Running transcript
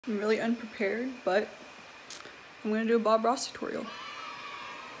I'm really unprepared, but I'm gonna do a Bob Ross tutorial.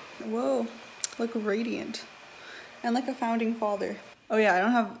 Whoa, look radiant. And like a founding father. Oh yeah, I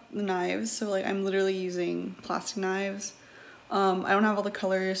don't have the knives, so like I'm literally using plastic knives. I don't have all the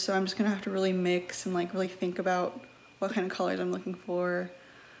colors, so I'm just gonna have to really mix and like really think about what kind of colors I'm looking for.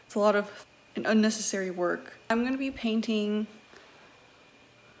 It's a lot of unnecessary work. I'm gonna be painting,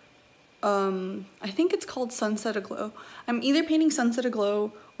 I think it's called Sunset Aglow. I'm either painting Sunset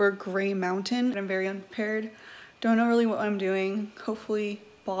Aglow or Gray Mountain, but I'm very unprepared. Don't know really what I'm doing. Hopefully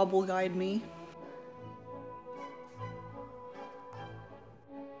Bob will guide me.